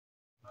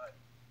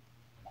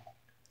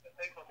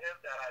thing with him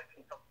that I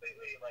just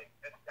completely like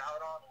missed out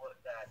on was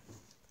that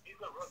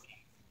he's a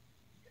rookie.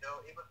 You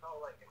know, even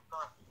though like it's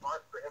not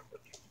smart for him to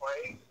be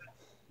playing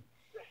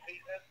this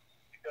season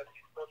because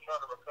he's still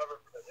trying to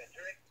recover from his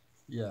injury.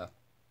 Yeah.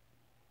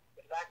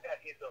 The fact that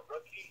he's a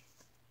rookie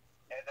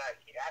and that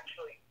he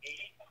actually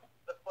needs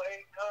the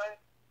playing time,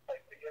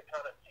 like to get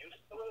kind of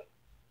used to it,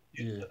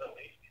 used to the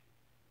league.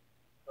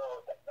 So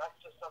that's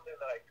just something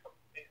that I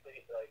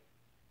completely like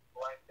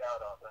blanked out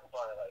on. That's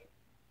why like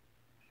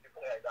you could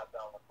say I got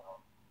that one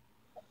wrong.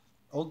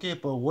 Okay,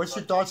 but what's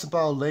your thoughts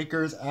about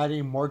Lakers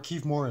adding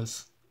Markieff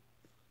Morris?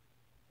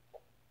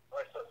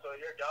 Alright, so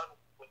you're done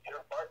with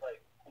your part.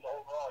 Like so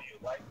overall, you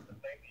like the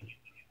thing. You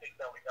think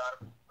that we got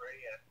him for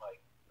free and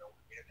like you know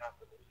we didn't have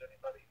to lose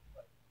anybody.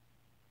 Like,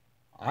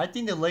 I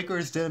think the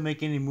Lakers didn't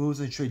make any moves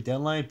in trade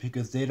deadline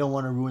because they don't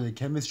want to ruin the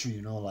chemistry.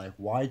 You know, like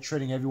why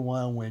trading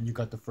everyone when you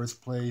got the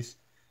first place?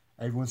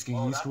 Everyone's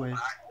getting used that's to what it. I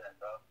said,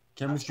 bro.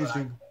 Chemistry's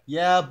good.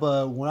 Yeah,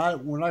 but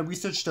when I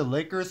researched the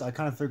Lakers, I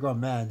kind of figured out,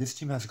 man, this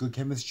team has good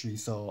chemistry,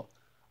 so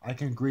I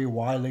can agree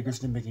why Lakers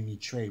didn't make any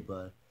trade.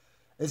 But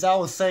as I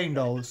was saying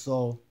though,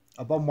 so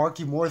about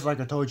Marquise Morris, like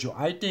I told you,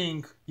 I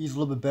think he's a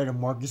little bit better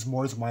than Marcus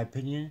Morris in my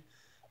opinion,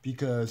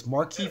 because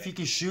Marquise he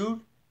can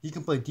shoot, he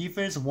can play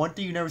defense. One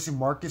thing you never see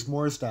Marcus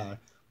Morris that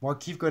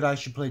Marquise could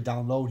actually play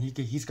down low. And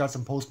he's got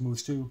some post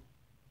moves too.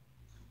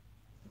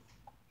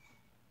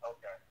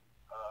 Okay.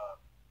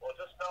 Well,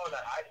 just know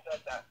that I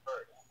said that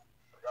first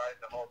regarding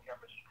the whole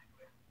chemistry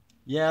thing.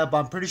 Yeah, but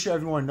I'm pretty sure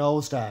everyone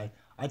knows that.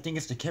 I think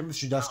it's the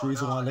chemistry that's the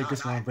reason why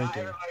Lakers want to break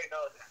it. Not everybody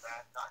knows that,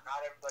 man. Not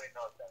everybody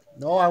knows that, man.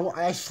 No,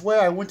 I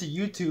swear I went to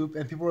YouTube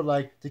and people were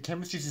like, the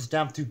chemistry's just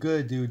damn too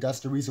good, dude. That's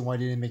the reason why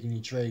they didn't make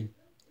any trade.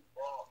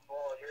 Well,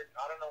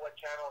 I don't know what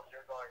channels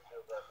you're going to,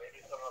 but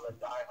maybe some of the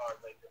diehard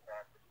Lakers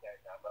fans are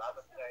saying that. But I've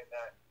been saying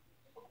that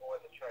before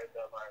the trade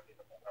deadline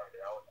even started.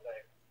 I was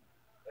saying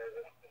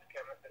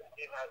this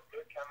team has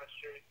good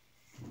chemistry.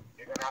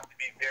 You're going to have to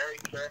be very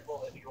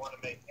careful if you want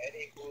to make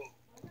any move.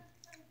 And,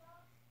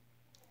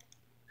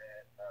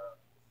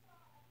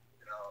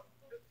 you know,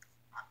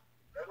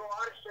 there's a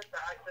lot of shit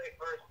that I say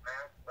first,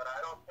 man, but I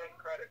don't take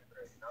credit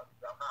for it, you know,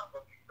 because I'm not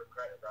looking for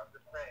credit. I'm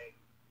just saying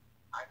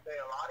I say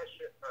a lot of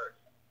shit first.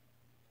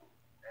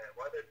 And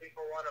whether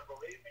people want to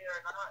believe me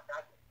or not,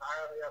 that's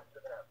entirely up to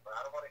them. But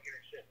I don't want to get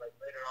in shit like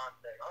later on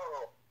saying,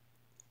 oh,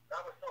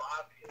 that was so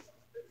obvious.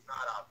 It's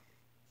not obvious.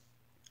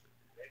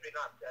 Maybe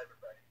not to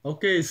everybody.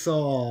 Okay,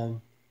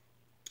 so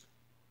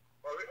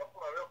Well,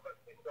 real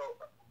quickly. So,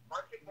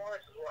 Marcus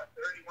Morris is what,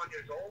 31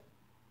 years old?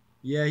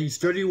 yeah, he's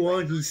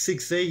 31, he's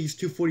 6'8", he's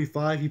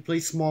 245, he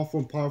plays small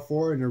from power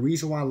forward, and the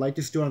reason why I like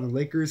this dude on the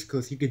Lakers,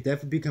 because he could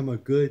definitely become a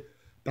good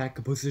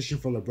backup position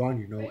for LeBron,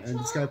 you know, and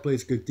this guy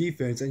plays good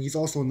defense, and he's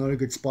also another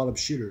good spot-up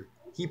shooter.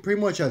 He pretty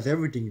much has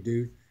everything,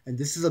 dude, and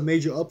this is a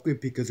major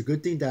upgrade because a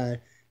good thing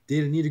that they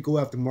didn't need to go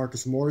after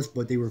Marcus Morris,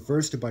 but they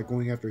reversed it by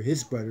going after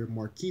his brother,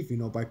 Markieff, you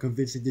know, by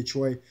convincing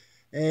Detroit,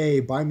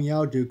 hey, buy me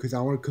out, dude, because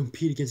I want to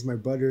compete against my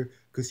brother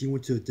because he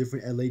went to a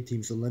different LA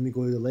team, so let me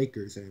go to the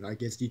Lakers, and I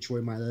guess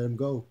Detroit might let him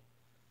go.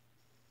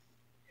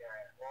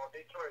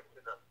 Detroit's in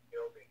a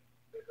building.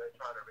 They're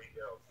trying to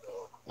rebuild.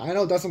 So. I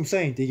know, that's what I'm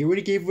saying. They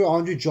already gave away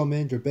Andre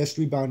Drummond, their best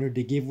rebounder.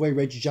 They gave away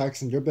Reggie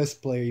Jackson, their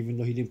best player, even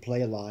though he didn't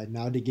play a lot.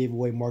 Now they gave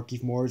away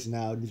Markieff Morris.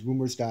 Now there's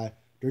rumors that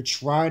they're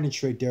trying to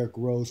trade Derrick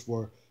Rose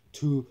for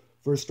 2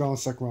 first-round,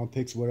 second-round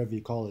picks, whatever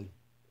you call it.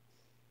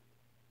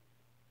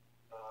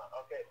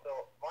 Okay, so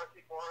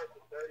Markieff Morris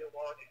is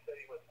 31. You said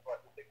he was,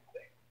 what,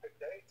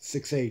 6'8"?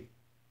 6'8".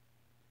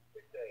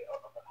 6'8".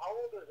 How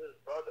old is his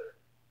brother?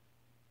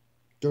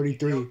 33.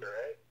 He's younger,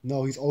 right?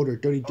 No, he's older,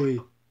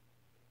 33.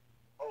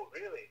 Oh,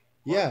 really?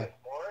 Yeah. Marcus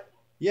Morris?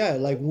 Yeah,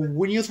 like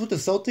when he was with the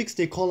Celtics,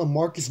 they call him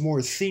Marcus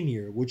Morris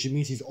Sr., which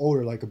means he's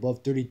older, like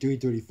above 33,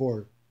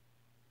 34. Okay,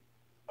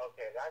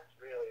 that's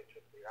really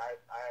interesting. I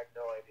had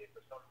no idea.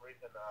 For some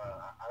reason,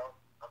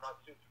 I'm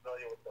not too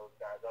familiar with those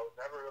guys. I was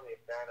never really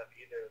a fan of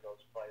either of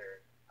those players.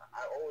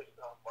 I always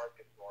thought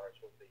Marcus Morris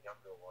was the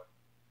younger one.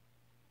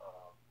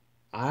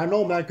 I don't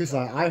know, man, because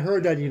I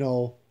heard that, you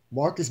know,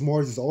 Marcus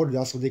Morris is older.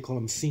 That's what they call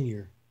him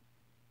Senior.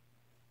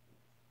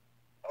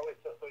 Oh, wait,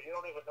 so you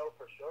don't even know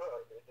for sure?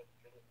 Or you're just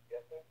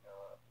guessing?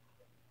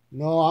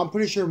 No, I'm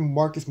pretty sure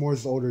Marcus Morris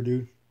is older,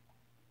 dude.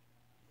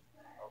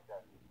 Okay.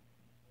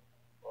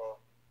 Well,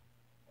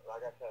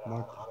 like I said, I don't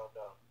know.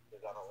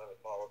 Because I don't really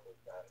follow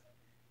those guys.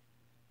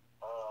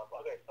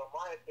 Okay, so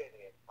my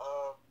opinion.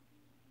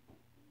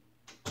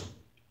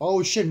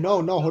 Oh, shit,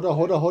 no,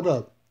 hold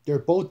up. They're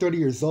both 30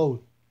 years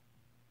old.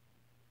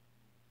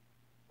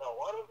 No,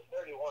 one of them's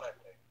 31, I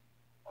think.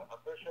 I'm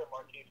pretty sure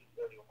Marquise is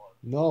 31.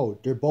 No,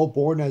 they're both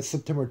born at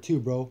September 2,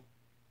 bro.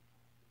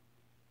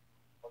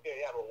 Okay,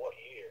 yeah, but what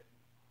year?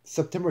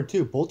 September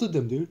 2, both of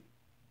them, dude.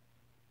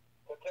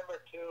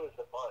 September 2 is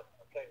the month.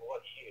 I'm saying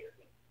what year?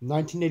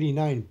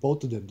 1989,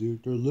 both of them,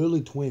 dude. They're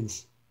literally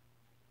twins.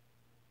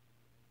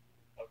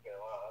 Okay,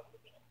 wow.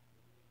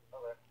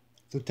 Okay.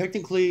 So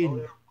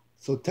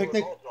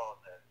technically,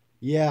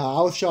 yeah,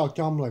 I was shocked.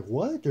 I'm like,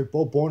 what? They're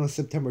both born on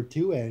September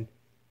 2, and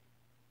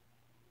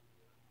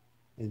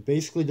And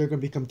basically, they're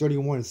gonna become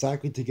 31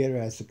 exactly together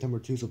at September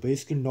 2. So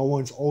basically, no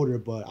one's older,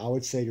 but I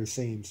would say they're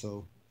same.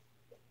 So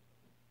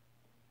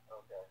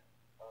Okay.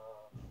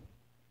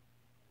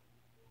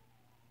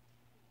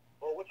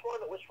 Well, which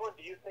one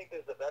do you think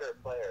is the better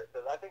player?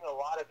 Because I think a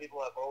lot of people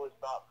have always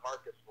thought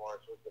Marcus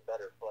Morris was the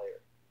better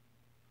player.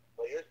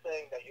 But you're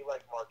saying that you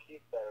like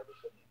Markieff better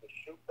because he could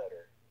shoot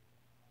better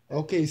and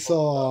he okay, could so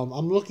post up.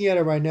 I'm looking at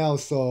it right now.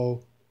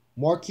 So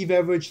Markieff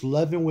averaged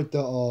 11 with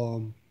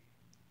the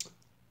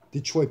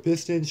Detroit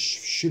Pistons,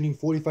 shooting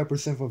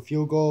 45% from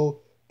field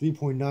goal,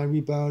 3.9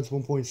 rebounds,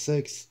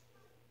 1.6.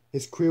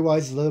 His career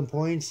wise is 11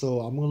 points. So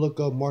I'm gonna look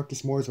up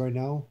Marcus Morris right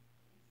now.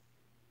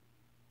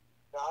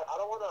 Now, I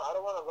don't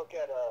wanna look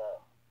at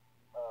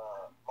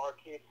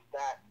Marquis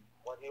stat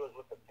when he was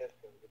with the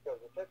Pistons because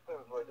the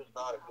Pistons were just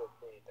not a good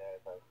team, man.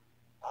 Like,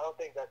 I don't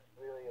think that's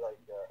really like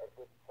a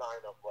good sign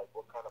of like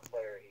what kind of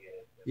player he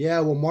is. And, Yeah,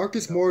 well, you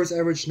Marcus know, Morris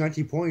averaged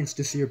 90 points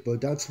this year,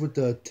 but that's with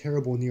the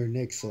terrible near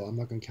Knicks, so I'm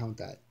not gonna count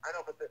that. I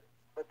know, but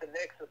the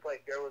Knicks is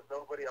like there was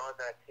nobody on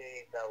that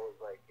team that was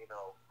like a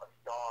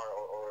star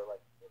or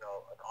like an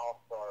all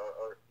star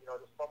or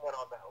just someone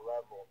on that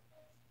level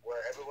where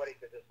everybody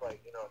could just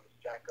like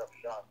just jack up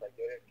shots like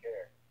they didn't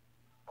care.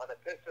 On the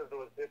Pistons it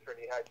was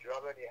different. You had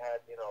Drummond, you had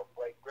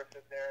Blake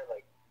Griffin there,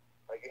 like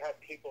you had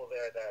people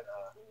there that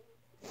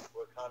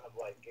were kind of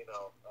like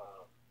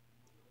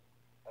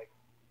like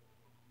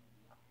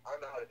I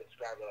don't know how to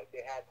describe it. Like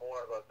they had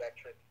more of a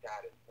veteran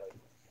status. Like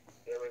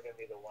they were gonna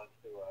be the ones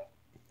to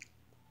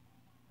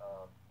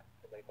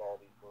make all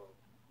these moves.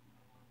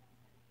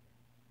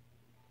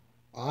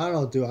 I don't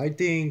know, dude. I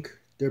think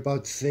they're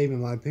about the same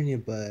in my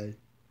opinion, but Really?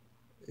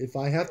 if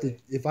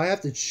I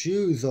have to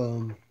choose, I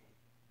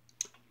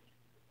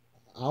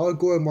would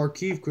go with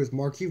Markeith because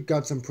Markeith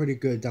got some pretty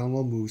good down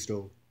low moves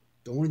though.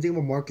 The only thing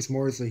with Marcus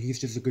Morris is that he's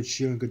just a good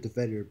shooter and good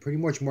defender. Pretty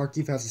much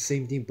Markeith has the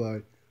same thing,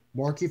 but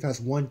Markeith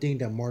has one thing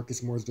that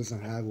Marcus Morris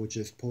doesn't have, which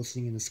is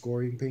posting in the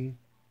scoring paint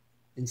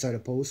inside a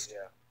post.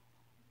 Yeah.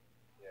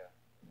 Yeah.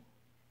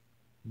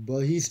 But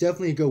he's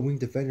definitely a good wing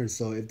defender.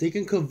 So if they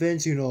can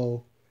convince,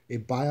 a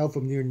buyout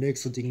from near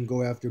Knicks so they can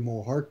go after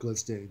Mo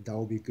Harkless, then that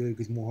would be good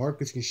because Mo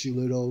Harkless can shoot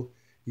little.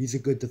 He's a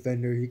good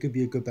defender. He could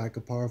be a good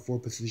backup power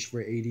forward position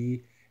for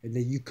AD. And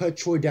then you cut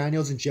Troy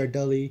Daniels and Jared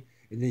Dudley,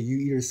 and then you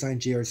either sign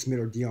J.R. Smith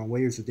or Dion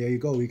Waiters. So there you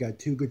go. We got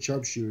two good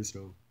sharpshooters,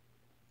 though.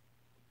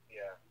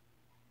 Yeah.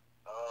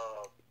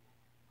 Um.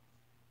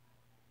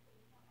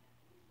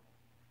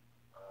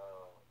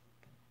 Um.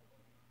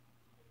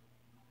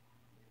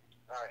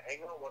 All right. Hang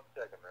on 1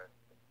 second, man.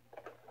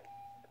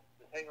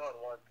 Just hang on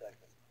 1 second.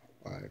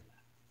 All right.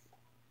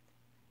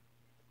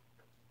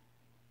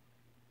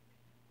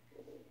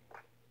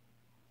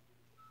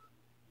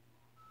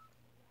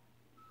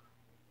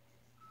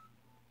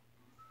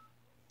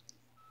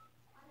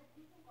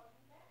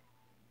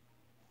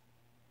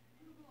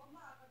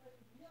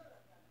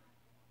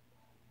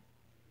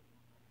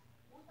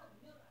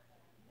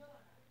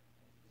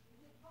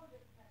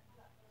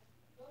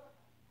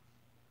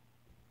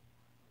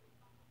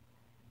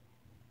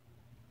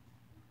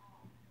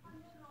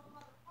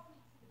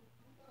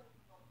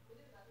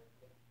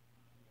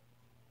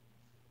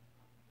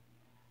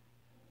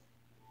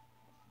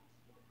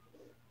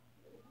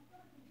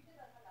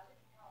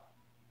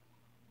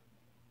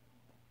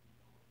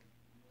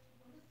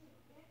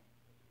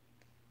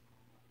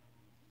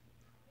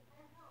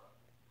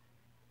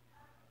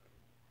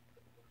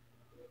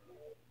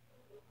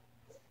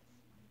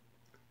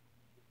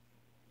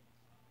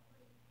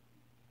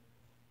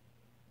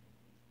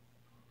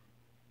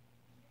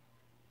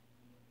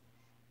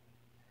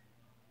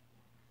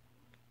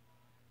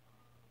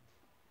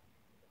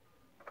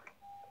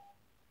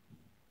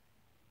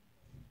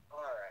 All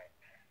right.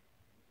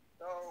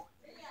 So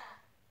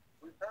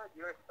we've heard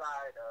your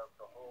side of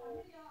the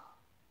whole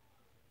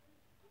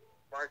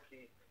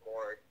Marquis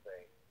Morris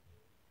thing.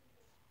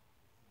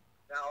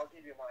 Now I'll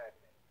give you my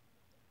opinion.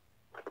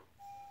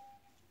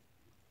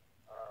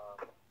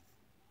 Um,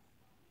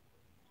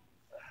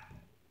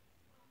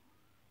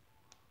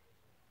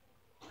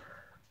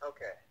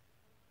 okay.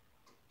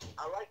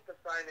 I like the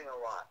signing a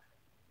lot.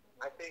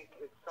 I think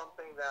it's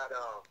something that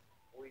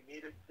we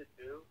needed to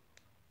do.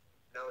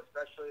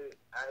 Especially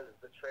as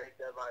the trade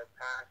deadline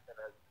passed and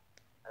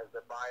as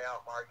the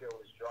buyout market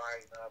was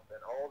drying up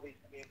and all these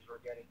teams were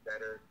getting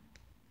better.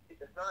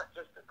 It's not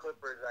just the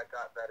Clippers that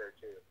got better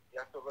too. You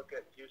have to look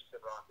at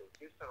Houston Rockets.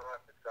 Houston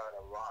Rockets got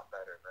a lot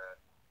better, man.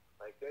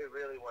 Like they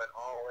really went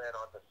all in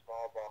on the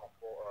small ball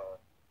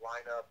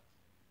lineup.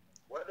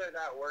 Whether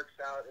that works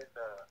out in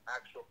the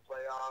actual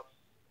playoffs,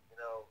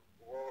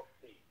 we'll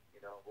see.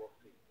 We'll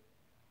see.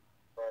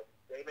 But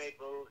they made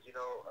moves.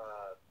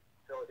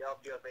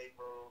 Philadelphia made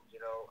moves.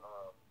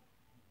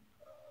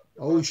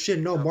 Oh, Boston shit.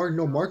 picked No, up.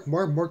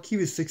 Markeith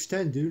is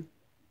 6'10", dude.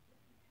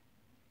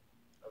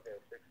 Okay,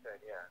 6'10",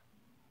 yeah.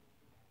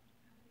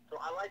 So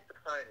I like the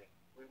signing.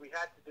 We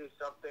had to do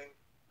something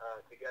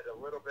to get a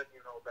little bit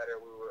better.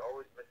 We were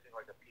always missing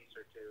like a piece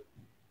or two.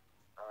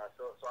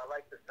 So I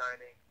like the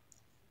signing.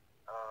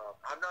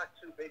 I'm not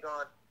too big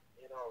on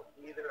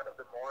either of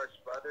the Morris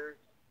brothers.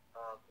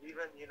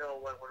 Even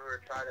when we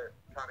were trying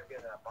to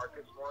get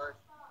Marcus Morris,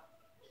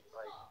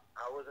 like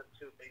I wasn't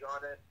too big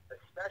on it,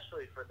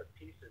 especially for the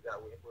pieces that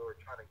we were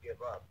trying to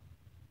give up.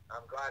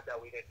 I'm glad that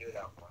we didn't do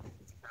that one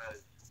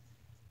because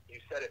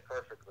you said it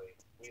perfectly.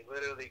 We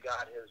literally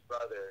got his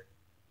brother,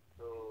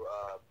 who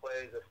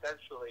plays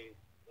essentially,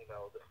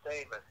 the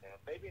same as him.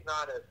 Maybe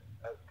not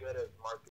as good as Marcus